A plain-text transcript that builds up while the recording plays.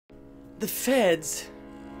The feds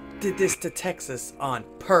did this to Texas on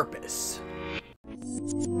purpose.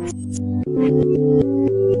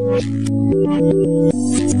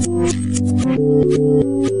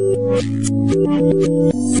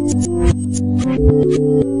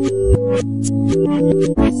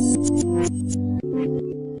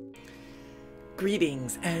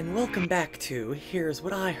 Greetings and welcome back to Here's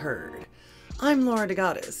What I Heard. I'm Laura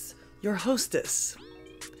DeGoddess, your hostess.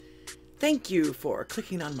 Thank you for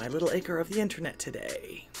clicking on my little acre of the internet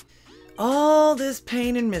today. All this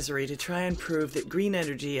pain and misery to try and prove that green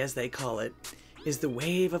energy, as they call it, is the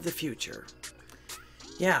wave of the future.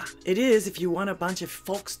 Yeah, it is if you want a bunch of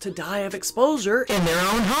folks to die of exposure in their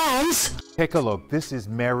own homes. Take a look. This is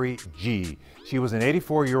Mary G. She was an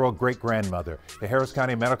 84-year-old great-grandmother. The Harris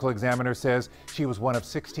County Medical Examiner says she was one of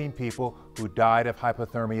 16 people who died of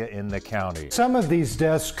hypothermia in the county. Some of these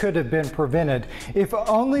deaths could have been prevented if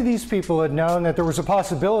only these people had known that there was a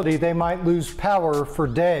possibility they might lose power for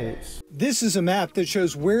days. This is a map that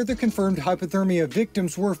shows where the confirmed hypothermia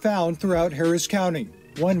victims were found throughout Harris County.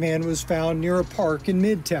 One man was found near a park in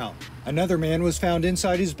Midtown. Another man was found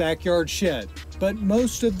inside his backyard shed. But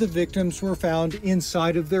most of the victims were found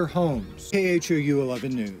inside of their homes. KHOU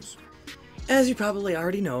 11 News. As you probably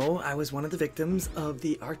already know, I was one of the victims of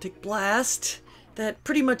the Arctic blast that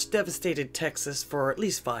pretty much devastated Texas for at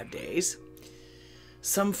least 5 days.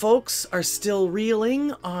 Some folks are still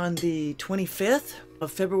reeling on the 25th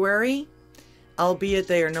of February, albeit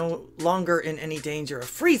they are no longer in any danger of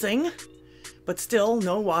freezing. But still,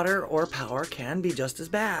 no water or power can be just as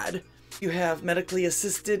bad. You have medically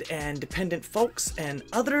assisted and dependent folks and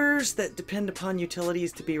others that depend upon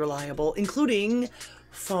utilities to be reliable, including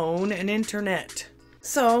phone and internet.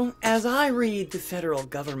 So, as I read the federal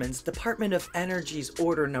government's Department of Energy's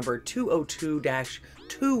Order Number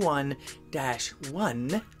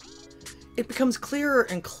 202-21-1, it becomes clearer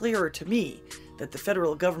and clearer to me that the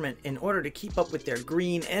federal government, in order to keep up with their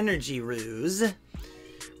green energy ruse,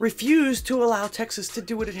 refused to allow Texas to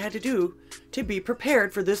do what it had to do to be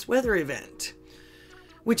prepared for this weather event,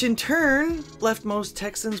 which in turn left most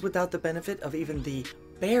Texans without the benefit of even the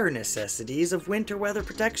bare necessities of winter weather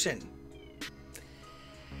protection.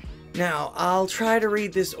 Now, I'll try to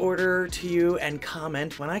read this order to you and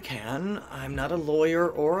comment when I can. I'm not a lawyer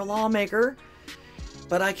or a lawmaker,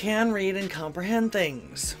 but I can read and comprehend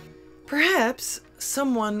things. Perhaps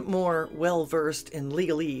someone more well-versed in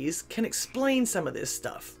legalese can explain some of this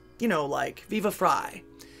stuff. You know, like Viva Fry.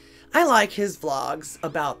 I like his vlogs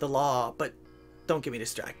about the law, but don't get me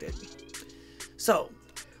distracted. So,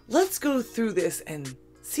 let's go through this and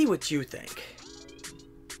see what you think.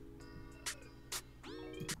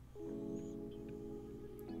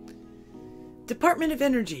 Department of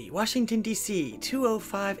Energy, Washington, D.C.,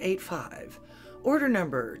 20585. Order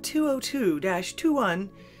number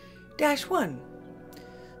 202-21-1.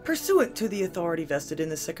 Pursuant to the authority vested in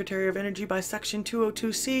the Secretary of Energy by Section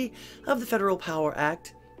 202C of the Federal Power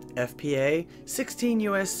Act, FPA 16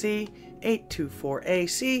 U.S.C.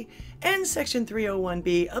 824AC, and Section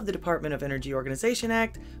 301B of the Department of Energy Organization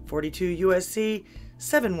Act, 42 U.S.C.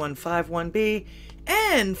 7151B,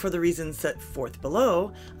 and for the reasons set forth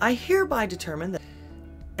below, I hereby determine that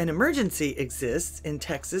an emergency exists in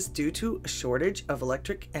Texas due to a shortage of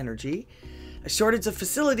electric energy, a shortage of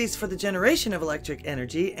facilities for the generation of electric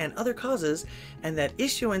energy, and other causes, and that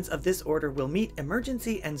issuance of this order will meet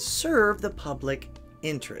emergency and serve the public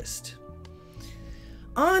interest.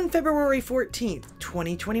 On February 14th,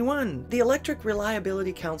 2021, the Electric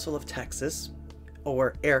Reliability Council of Texas,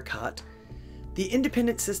 or ERCOT, the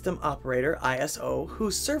independent system operator, ISO,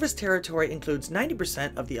 whose service territory includes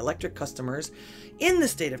 90% of the electric customers in the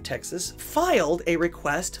state of Texas, filed a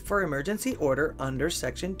request for emergency order under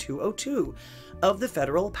Section 202 of the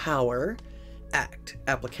Federal Power Act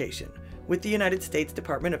application with the United States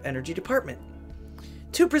Department of Energy Department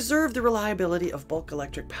to preserve the reliability of bulk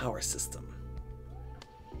electric power system.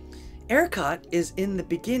 ERCOT is in the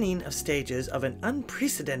beginning of stages of an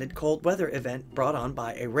unprecedented cold weather event brought on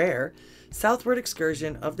by a rare southward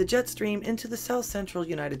excursion of the jet stream into the south-central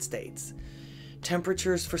United States.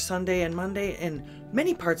 Temperatures for Sunday and Monday in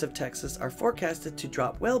many parts of Texas are forecasted to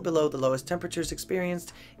drop well below the lowest temperatures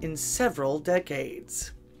experienced in several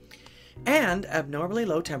decades. And abnormally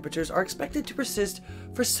low temperatures are expected to persist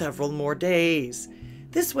for several more days.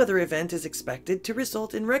 This weather event is expected to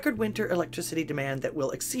result in record winter electricity demand that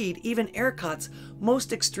will exceed even ERCOT's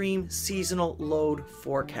most extreme seasonal load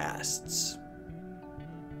forecasts.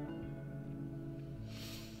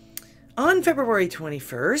 On February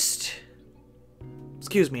 21st,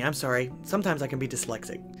 excuse me, I'm sorry, sometimes I can be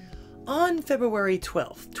dyslexic. On February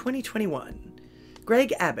 12th, 2021,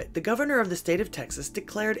 Greg Abbott, the governor of the state of Texas,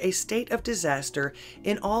 declared a state of disaster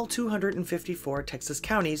in all 254 Texas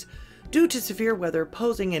counties due to severe weather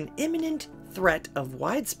posing an imminent threat of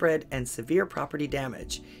widespread and severe property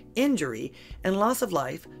damage, injury, and loss of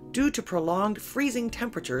life due to prolonged freezing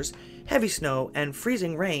temperatures, heavy snow, and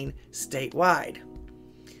freezing rain statewide.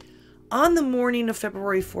 On the morning of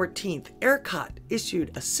February 14th, ERCOT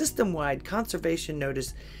issued a system-wide conservation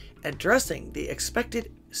notice addressing the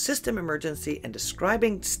expected system emergency and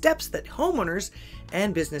describing steps that homeowners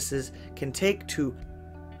and businesses can take to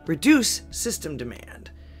reduce system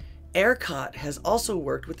demand. ERCOT has also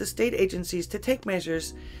worked with the state agencies to take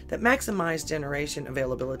measures that maximize generation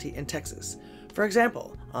availability in Texas. For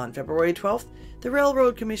example, on February 12th, the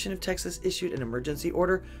Railroad Commission of Texas issued an emergency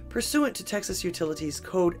order pursuant to Texas Utilities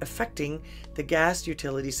Code affecting the gas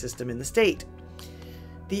utility system in the state.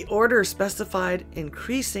 The order specified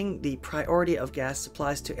increasing the priority of gas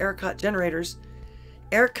supplies to ERCOT generators.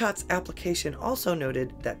 ERCOT's application also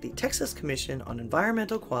noted that the Texas Commission on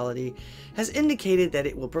Environmental Quality has indicated that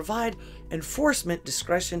it will provide enforcement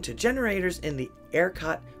discretion to generators in the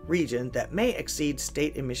ERCOT region that may exceed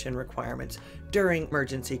state emission requirements during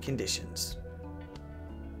emergency conditions.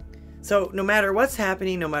 So no matter what's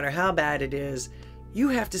happening, no matter how bad it is, you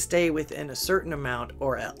have to stay within a certain amount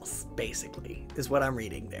or else, basically, is what I'm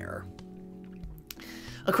reading there.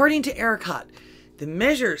 According to ERCOT, the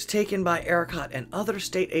measures taken by ERCOT and other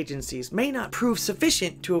state agencies may not prove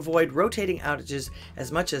sufficient to avoid rotating outages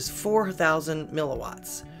as much as 4,000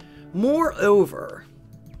 milliwatts. Moreover,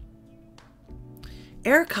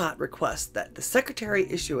 ERCOT requests that the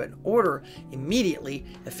Secretary issue an order immediately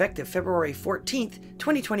effective February 14th,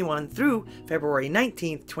 2021 through February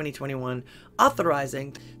 19th, 2021,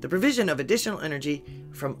 authorizing the provision of additional energy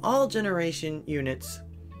from all generation units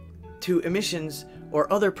to emissions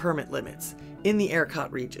or other permit limits in the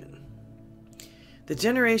ERCOT region. The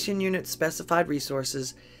generation unit specified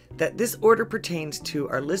resources that this order pertains to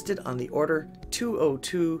are listed on the Order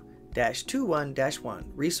 202-21-1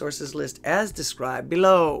 resources list as described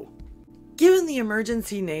below. Given the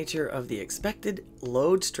emergency nature of the expected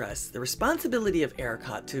load stress, the responsibility of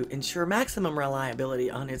ERCOT to ensure maximum reliability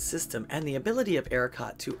on its system, and the ability of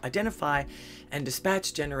ERCOT to identify and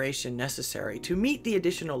dispatch generation necessary to meet the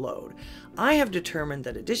additional load, I have determined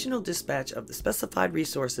that additional dispatch of the specified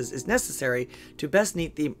resources is necessary to best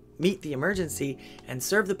meet the emergency and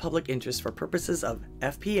serve the public interest for purposes of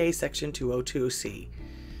FPA Section 202C.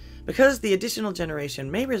 Because the additional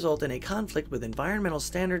generation may result in a conflict with environmental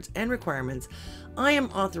standards and requirements, I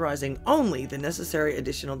am authorizing only the necessary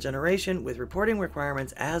additional generation with reporting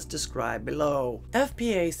requirements as described below.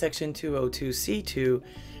 FPA Section 202C2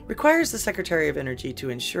 requires the Secretary of Energy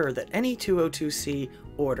to ensure that any 202C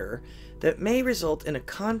order that may result in a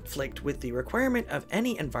conflict with the requirement of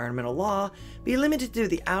any environmental law be limited to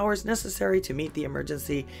the hours necessary to meet the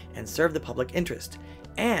emergency and serve the public interest,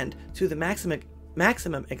 and to the maximum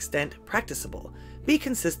extent practicable, be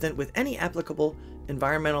consistent with any applicable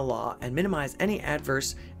environmental law, and minimize any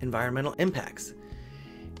adverse environmental impacts.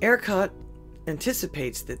 ERCOT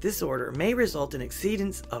anticipates that this order may result in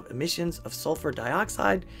exceedance of emissions of sulfur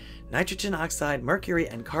dioxide, nitrogen oxide, mercury,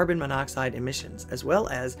 and carbon monoxide emissions, as well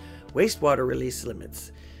as wastewater release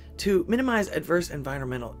limits. To minimize adverse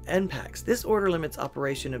environmental impacts, this order limits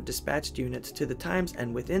operation of dispatched units to the times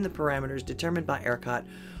and within the parameters determined by ERCOT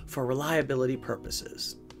for reliability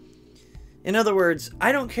purposes. In other words,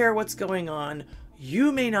 I don't care what's going on,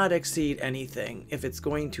 you may not exceed anything if it's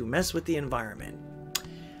going to mess with the environment.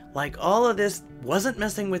 Like, all of this wasn't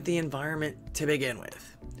messing with the environment to begin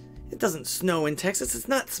with. It doesn't snow in Texas. It's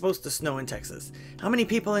not supposed to snow in Texas. How many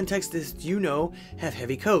people in Texas do you know have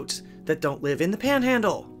heavy coats that don't live in the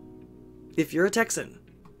panhandle? If you're a Texan.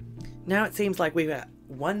 Now it seems like we've got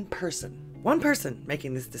one person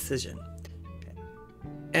making this decision.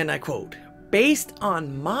 And I quote, "Based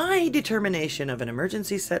on my determination of an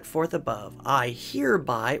emergency set forth above, I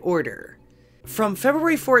hereby order." From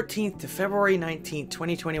February 14th to February 19th,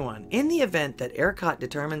 2021, in the event that ERCOT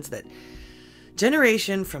determines that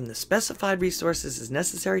generation from the specified resources is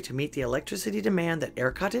necessary to meet the electricity demand that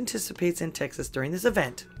ERCOT anticipates in Texas during this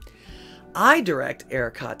event, I direct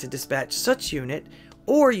ERCOT to dispatch such unit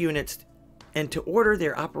or units and to order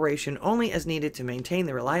their operation only as needed to maintain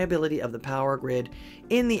the reliability of the power grid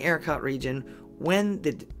in the ERCOT region when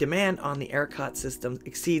the demand on the ERCOT system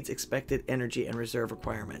exceeds expected energy and reserve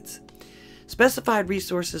requirements. Specified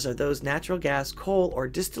resources are those natural gas, coal, or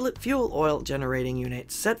distillate fuel oil generating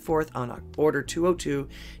units set forth on Order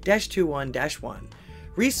 202-21-1.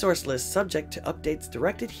 Resource list subject to updates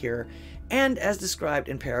directed here and as described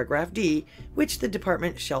in paragraph D, which the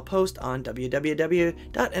department shall post on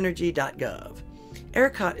www.energy.gov.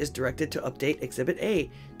 ERCOT is directed to update Exhibit A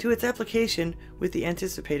to its application with the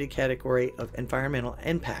anticipated category of environmental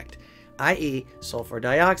impact, i.e. sulfur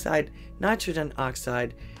dioxide, nitrogen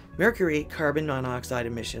oxide, mercury, carbon monoxide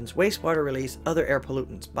emissions, wastewater release, other air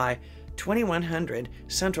pollutants by 2100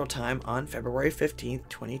 Central Time on February 15,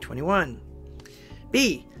 2021.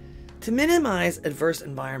 B. To minimize adverse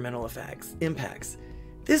environmental impacts,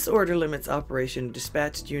 this order limits operation of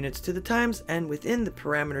dispatched units to the times and within the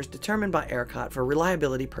parameters determined by ERCOT for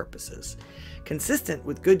reliability purposes. Consistent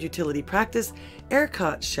with good utility practice,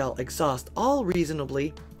 ERCOT shall exhaust all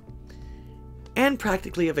reasonably and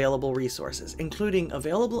practically available resources, including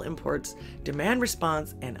available imports, demand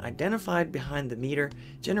response, and identified behind-the-meter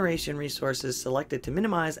generation resources selected to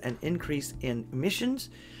minimize an increase in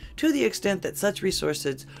emissions to the extent that such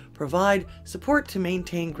resources provide support to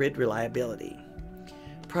maintain grid reliability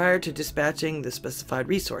prior to dispatching the specified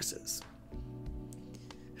resources.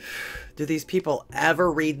 Do these people ever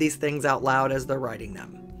read these things out loud as they're writing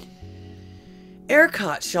them?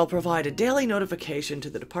 ERCOT shall provide a daily notification to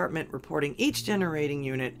the department reporting each generating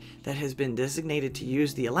unit that has been designated to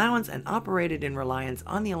use the allowance and operated in reliance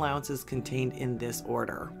on the allowances contained in this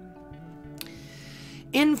order.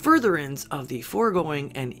 In furtherance of the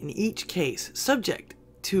foregoing and in each case subject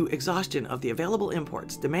to exhaustion of the available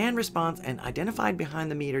imports, demand response, and identified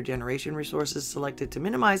behind-the-meter generation resources selected to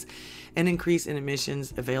minimize an increase in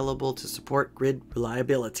emissions available to support grid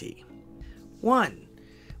reliability. 1.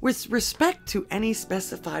 With respect to any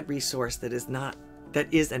specified resource that is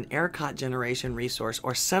an ERCOT generation resource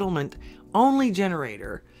or settlement-only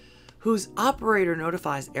generator whose operator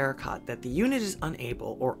notifies ERCOT that the unit is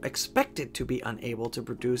unable or expected to be unable to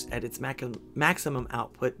produce at its maximum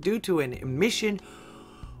output due to an emission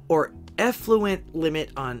or effluent limit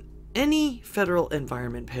on any federal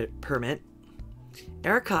environment permit,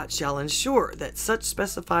 ERCOT shall ensure that such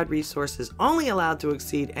specified resource is only allowed to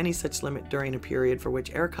exceed any such limit during a period for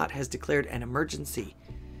which ERCOT has declared an emergency,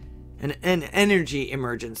 an energy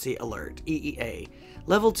emergency alert, EEA,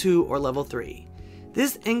 level 2 or level 3.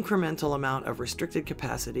 This incremental amount of restricted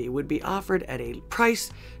capacity would be offered at a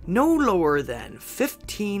price no lower than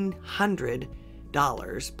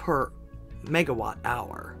 $1,500 per megawatt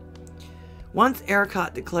hour. Once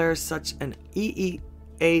ERCOT declares such an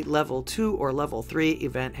EEA level 2 or level 3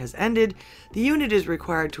 event has ended, the unit is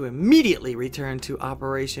required to immediately return to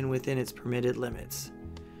operation within its permitted limits.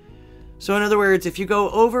 So in other words, if you go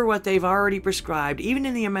over what they've already prescribed, even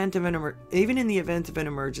in the event of an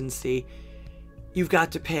emergency, you've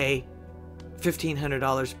got to pay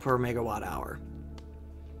 $1,500 per megawatt hour.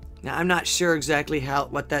 Now, I'm not sure exactly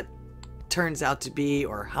what that turns out to be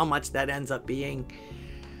or how much that ends up being.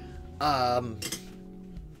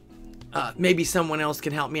 Maybe someone else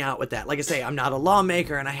can help me out with that. Like I say, I'm not a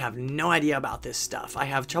lawmaker and I have no idea about this stuff. I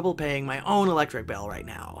have trouble paying my own electric bill right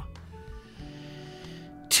now.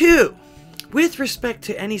 2. With respect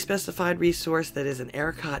to any specified resource that is an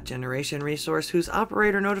ERCOT generation resource whose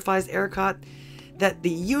operator notifies ERCOT that the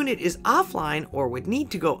unit is offline or would need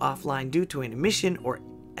to go offline due to an emission or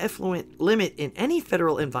effluent limit in any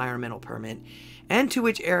federal environmental permit, and to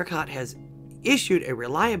which ERCOT has issued a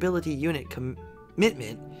reliability unit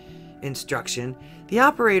commitment instruction, the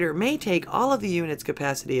operator may take all of the unit's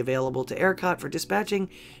capacity available to ERCOT for dispatching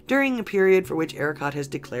during a period for which ERCOT has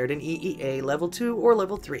declared an EEA level 2 or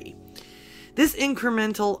level 3. This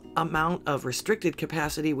incremental amount of restricted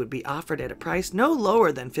capacity would be offered at a price no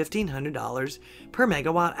lower than $1,500 per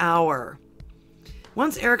megawatt hour.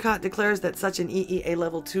 Once ERCOT declares that such an EEA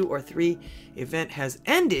level 2 or 3 event has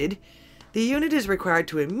ended, the unit is required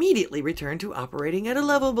to immediately return to operating at a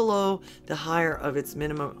level below the higher of its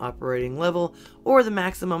minimum operating level or the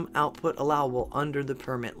maximum output allowable under the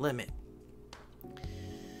permit limit.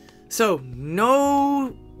 So,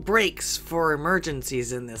 no breaks for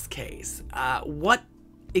emergencies in this case. What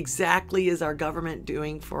exactly is our government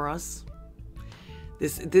doing for us?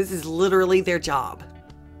 This is literally their job.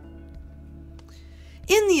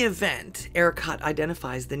 In the event ERCOT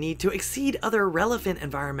identifies the need to exceed other relevant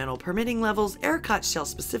environmental permitting levels, ERCOT shall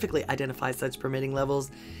specifically identify such permitting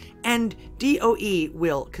levels, and DOE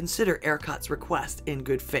will consider ERCOT's request in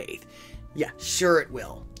good faith. Yeah, sure it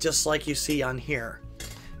will, just like you see on here.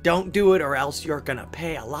 Don't do it or else you're gonna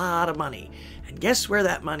pay a lot of money. And guess where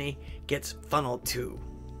that money gets funneled to?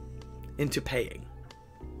 Into paying.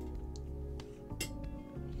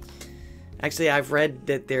 Actually, I've read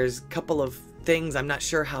that there's a couple of things, I'm not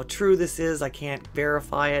sure how true this is, I can't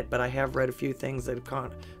verify it, but I have read a few things that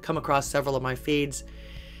have come across several of my feeds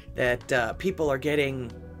that people are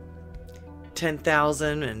getting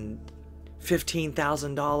 $10,000 and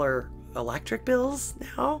 $15,000 electric bills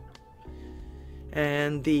now,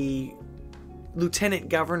 and the lieutenant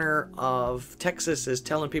governor of Texas is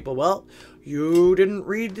telling people, well, you didn't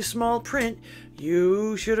read the small print.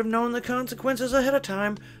 You should have known the consequences ahead of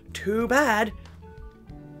time. Too bad.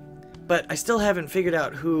 But I still haven't figured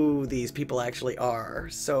out who these people actually are.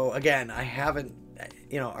 So again, I haven't,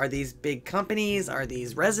 are these big companies? Are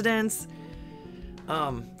these residents?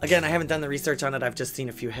 Again, I haven't done the research on it. I've just seen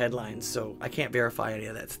a few headlines, so I can't verify any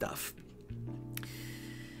of that stuff.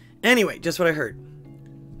 Anyway, just what I heard.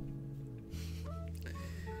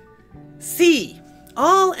 C.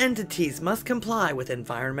 All entities must comply with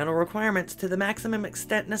environmental requirements to the maximum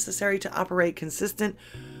extent necessary to operate consistent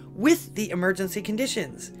with the emergency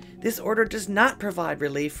conditions. This order does not provide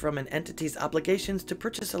relief from an entity's obligations to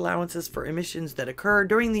purchase allowances for emissions that occur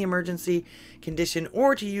during the emergency condition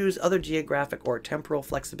or to use other geographic or temporal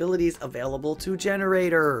flexibilities available to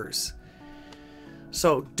generators.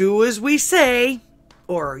 So do as we say,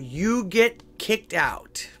 or you get kicked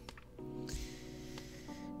out.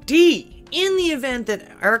 D. In the event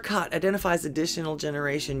that ERCOT identifies additional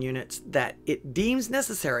generation units that it deems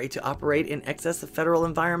necessary to operate in excess of federal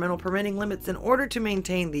environmental permitting limits in order to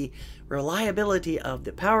maintain the reliability of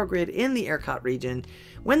the power grid in the ERCOT region,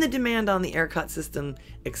 when the demand on the ERCOT system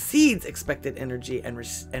exceeds expected energy and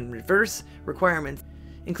reverse requirements,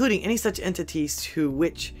 including any such entities to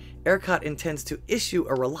which ERCOT intends to issue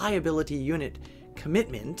a reliability unit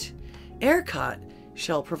commitment, ERCOT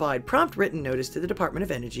shall provide prompt written notice to the Department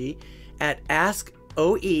of Energy at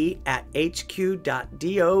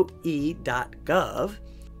askoe@hq.doe.gov.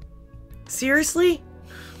 Seriously?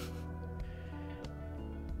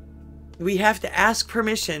 We have to ask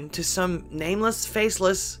permission to some nameless,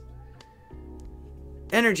 faceless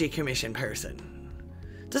Energy Commission person.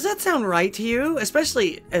 Does that sound right to you?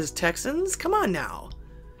 Especially as Texans? Come on now.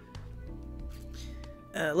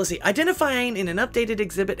 Let's see. Identifying in an updated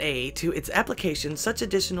Exhibit A to its application such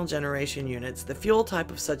additional generation units, the fuel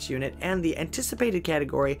type of such unit, and the anticipated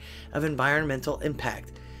category of environmental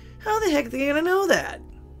impact. How the heck are they going to know that?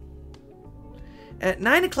 At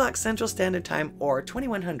 9 o'clock Central Standard Time or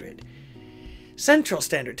 2100 Central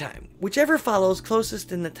Standard Time, whichever follows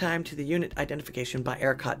closest in the time to the unit identification by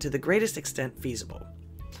ERCOT to the greatest extent feasible.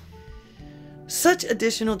 Such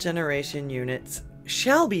additional generation units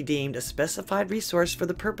shall be deemed a specified resource for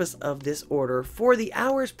the purpose of this order for the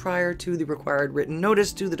hours prior to the required written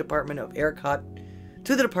notice to the Department,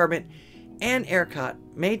 and ERCOT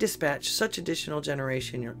may dispatch such additional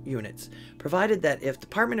generation units, provided that if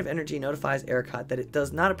Department of Energy notifies ERCOT that it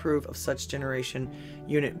does not approve of such generation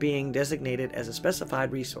unit being designated as a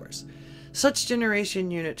specified resource. Such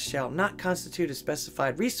generation units shall not constitute a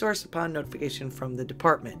specified resource upon notification from the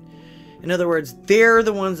Department. In other words, they're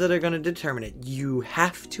the ones that are going to determine it. You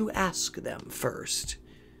have to ask them first.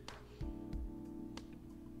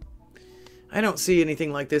 I don't see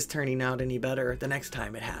anything like this turning out any better the next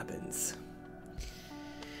time it happens.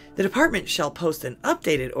 The Department shall post an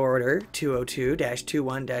updated Order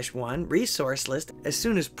 202-21-1 resource list as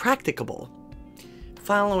soon as practicable,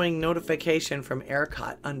 following notification from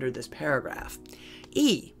ERCOT under this paragraph.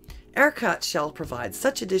 E. ERCOT shall provide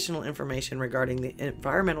such additional information regarding the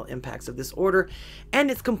environmental impacts of this order and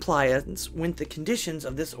its compliance with the conditions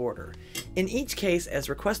of this order, in each case as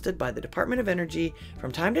requested by the Department of Energy from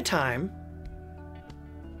time to time.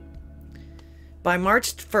 By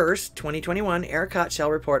March 1st, 2021, ERCOT shall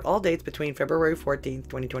report all dates between February 14th,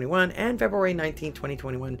 2021 and February 19th,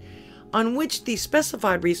 2021 on which the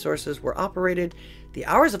specified resources were operated, the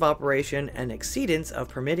hours of operation, and exceedance of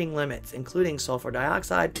permitting limits, including sulfur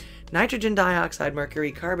dioxide, nitrogen dioxide,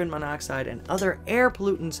 mercury, carbon monoxide, and other air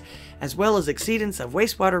pollutants, as well as exceedance of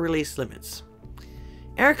wastewater release limits.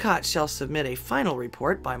 ERCOT shall submit a final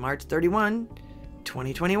report by March 31,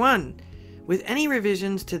 2021, with any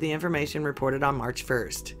revisions to the information reported on March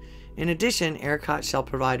 1st. In addition, ERCOT shall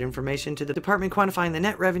provide information to the Department quantifying the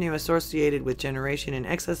net revenue associated with generation in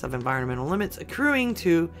excess of environmental limits accruing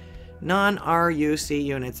to non-RUC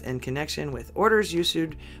units in connection with orders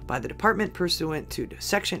issued by the Department pursuant to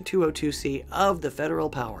Section 202C of the Federal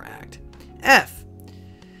Power Act. F.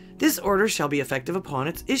 This order shall be effective upon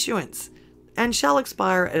its issuance and shall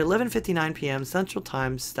expire at 11:59 p.m. Central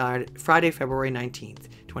Time, Friday, February 19th,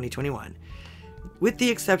 2021. With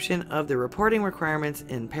the exception of the reporting requirements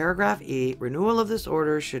in paragraph E, renewal of this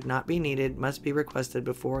order should not be needed, must be requested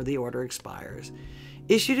before the order expires.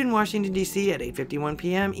 Issued in Washington, D.C. at 8:51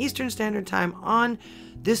 p.m. Eastern Standard Time on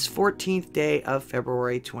this 14th day of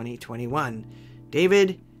February 2021.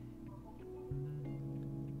 David,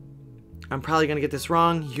 I'm probably going to get this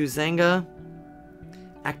wrong, Huizenga,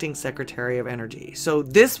 Acting Secretary of Energy. So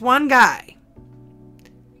this one guy,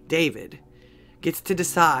 David, gets to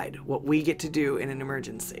decide what we get to do in an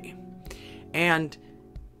emergency. and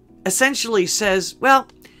essentially says, well,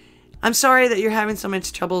 I'm sorry that you're having so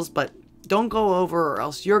much troubles, but don't go over or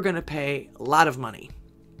else you're going to pay a lot of money.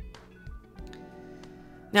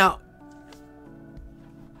 Now,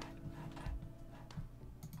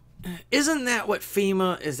 isn't that what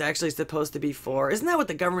FEMA is actually supposed to be for? Isn't that what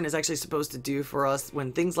the government is actually supposed to do for us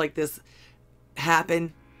when things like this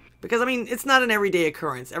happen? Because, I mean, it's not an everyday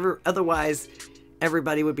occurrence. Otherwise,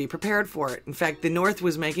 everybody would be prepared for it. In fact, the North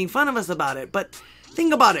was making fun of us about it. But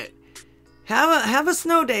think about it. Have a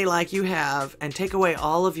snow day like you have and take away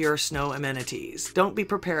all of your snow amenities. Don't be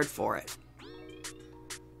prepared for it.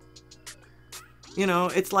 You know,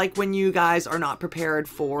 it's like when you guys are not prepared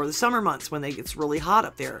for the summer months when it gets really hot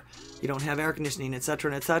up there. You don't have air conditioning,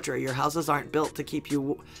 etc., etc. Your houses aren't built to keep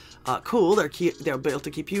you cool. They're built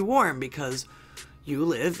to keep you warm because you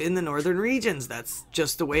live in the northern regions. That's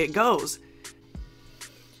just the way it goes.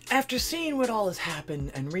 After seeing what all has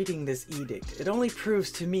happened and reading this edict, it only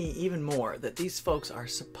proves to me even more that these folks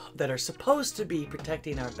that are supposed to be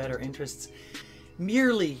protecting our better interests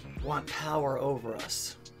merely want power over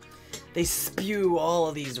us. They spew all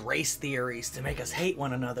of these race theories to make us hate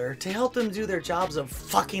one another, to help them do their jobs of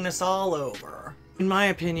fucking us all over. In my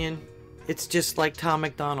opinion, it's just like Tom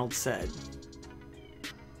MacDonald said.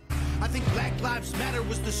 I think Black Lives Matter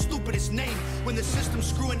was the stupidest name when the system's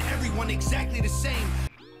screwing everyone exactly the same.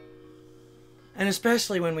 And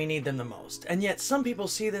especially when we need them the most. And yet some people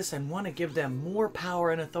see this and want to give them more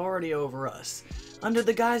power and authority over us, under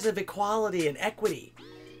the guise of equality and equity.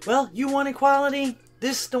 Well, you want equality?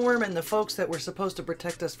 This storm and the folks that were supposed to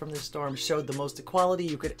protect us from this storm showed the most equality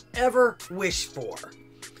you could ever wish for.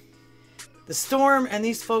 The storm and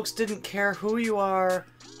these folks didn't care who you are,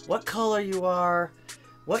 what color you are,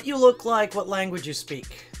 what you look like, what language you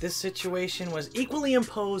speak. This situation was equally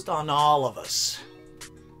imposed on all of us.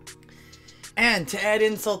 And to add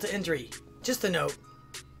insult to injury, just a note,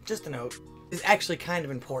 is actually kind of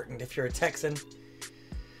important if you're a Texan.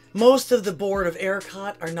 Most of the board of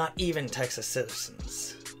ERCOT are not even Texas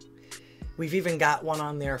citizens. We've even got one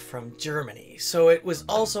on there from Germany, so it was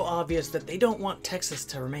also obvious that they don't want Texas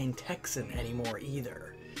to remain Texan anymore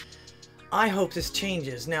either. I hope this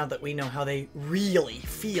changes now that we know how they really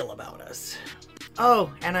feel about us.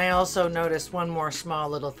 Oh, and I also noticed one more small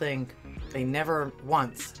little thing. They never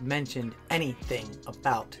once mentioned anything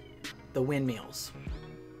about the windmills.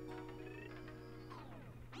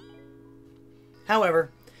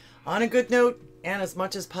 However, on a good note, and as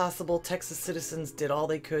much as possible, Texas citizens did all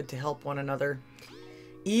they could to help one another.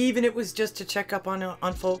 Even if it was just to check up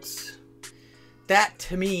on folks. That,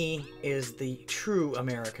 to me, is the true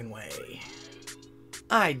American way.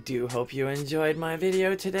 I do hope you enjoyed my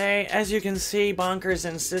video today. As you can see, Bonkers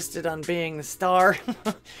insisted on being the star.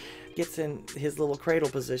 Gets in his little cradle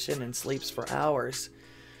position and sleeps for hours.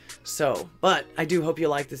 So, but I do hope you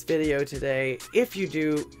like this video today. If you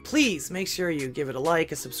do, please make sure you give it a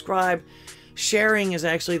like, a subscribe. Sharing is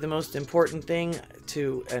actually the most important thing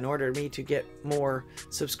in order for me to get more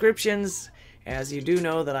subscriptions. As you do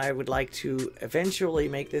know that I would like to eventually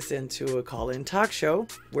make this into a call-in talk show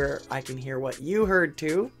where I can hear what you heard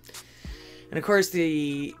too. And of course,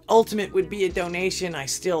 the ultimate would be a donation. I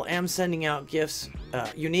still am sending out gifts,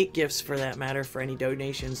 unique gifts for that matter, for any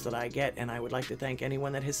donations that I get. And I would like to thank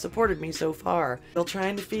anyone that has supported me so far. Still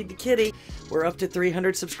trying to feed the kitty. We're up to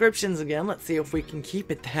 300 subscriptions again. Let's see if we can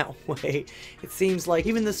keep it that way. It seems like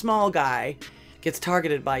even the small guy gets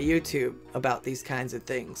targeted by YouTube about these kinds of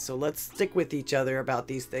things. So let's stick with each other about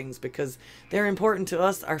these things because they're important to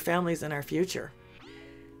us, our families, and our future.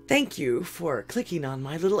 Thank you for clicking on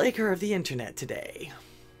my little acre of the internet today.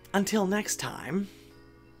 Until next time.